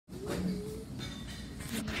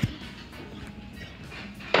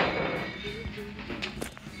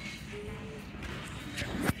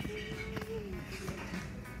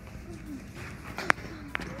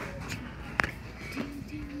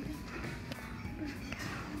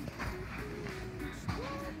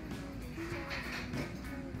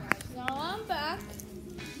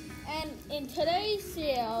today's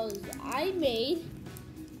sales, I made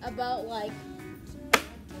about like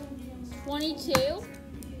 22.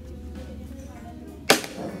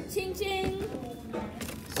 Ching ching.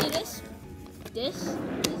 See this? This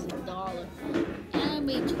is $1. And I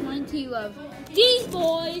made 22 of these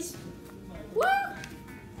boys. Woo!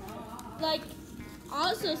 Like,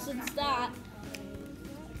 also since that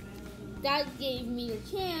gave me a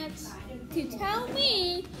chance to tell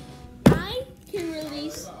me I can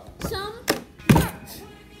release some merch,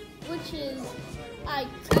 which is I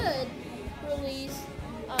could release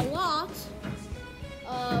a lot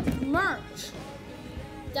of merch.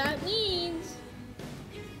 That means,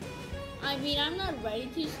 I'm not ready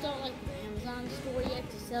to start like an Amazon store yet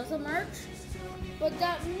to sell some merch, but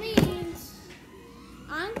that means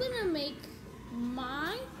I'm gonna make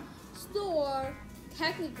my store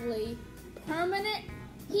technically permanent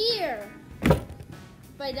here.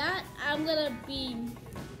 By that, I'm gonna be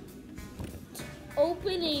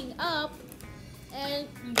opening up, and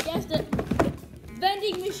you guessed it,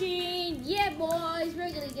 vending machine. Yeah, boys,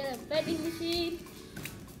 we're gonna get a vending machine.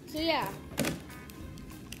 So yeah,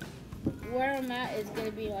 where I'm at is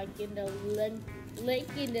gonna be like in the link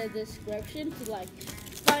in the description to like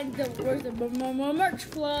find where's the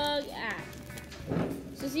merch plug at.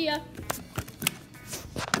 So see ya.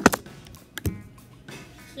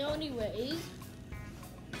 So anyways,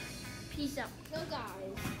 peace out. So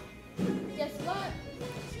guys, guess what?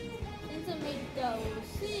 Since I made those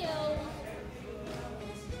sales,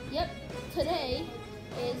 yep, today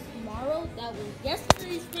is tomorrow. That was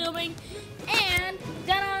yesterday's filming, and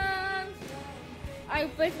ta-da! I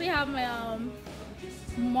basically have my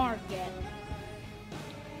market.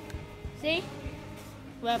 See,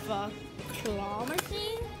 we have a claw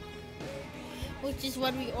machine, which is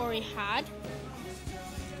what we already had,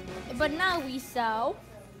 but now we sell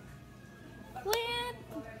plant.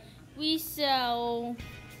 We sell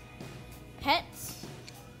pets.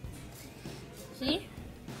 See?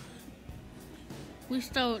 We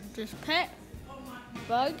sell this pet,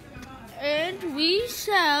 bug, and we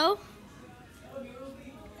sell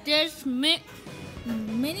this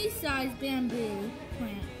mini-sized bamboo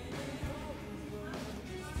plant.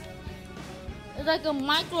 It's like a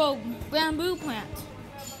micro bamboo plant.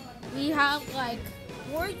 We have like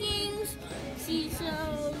workings,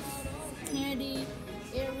 seashells, candy,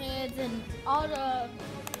 airheads, and all the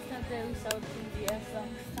stuff that we sell to GS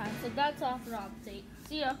sometimes. So that's all for the update.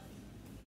 See ya.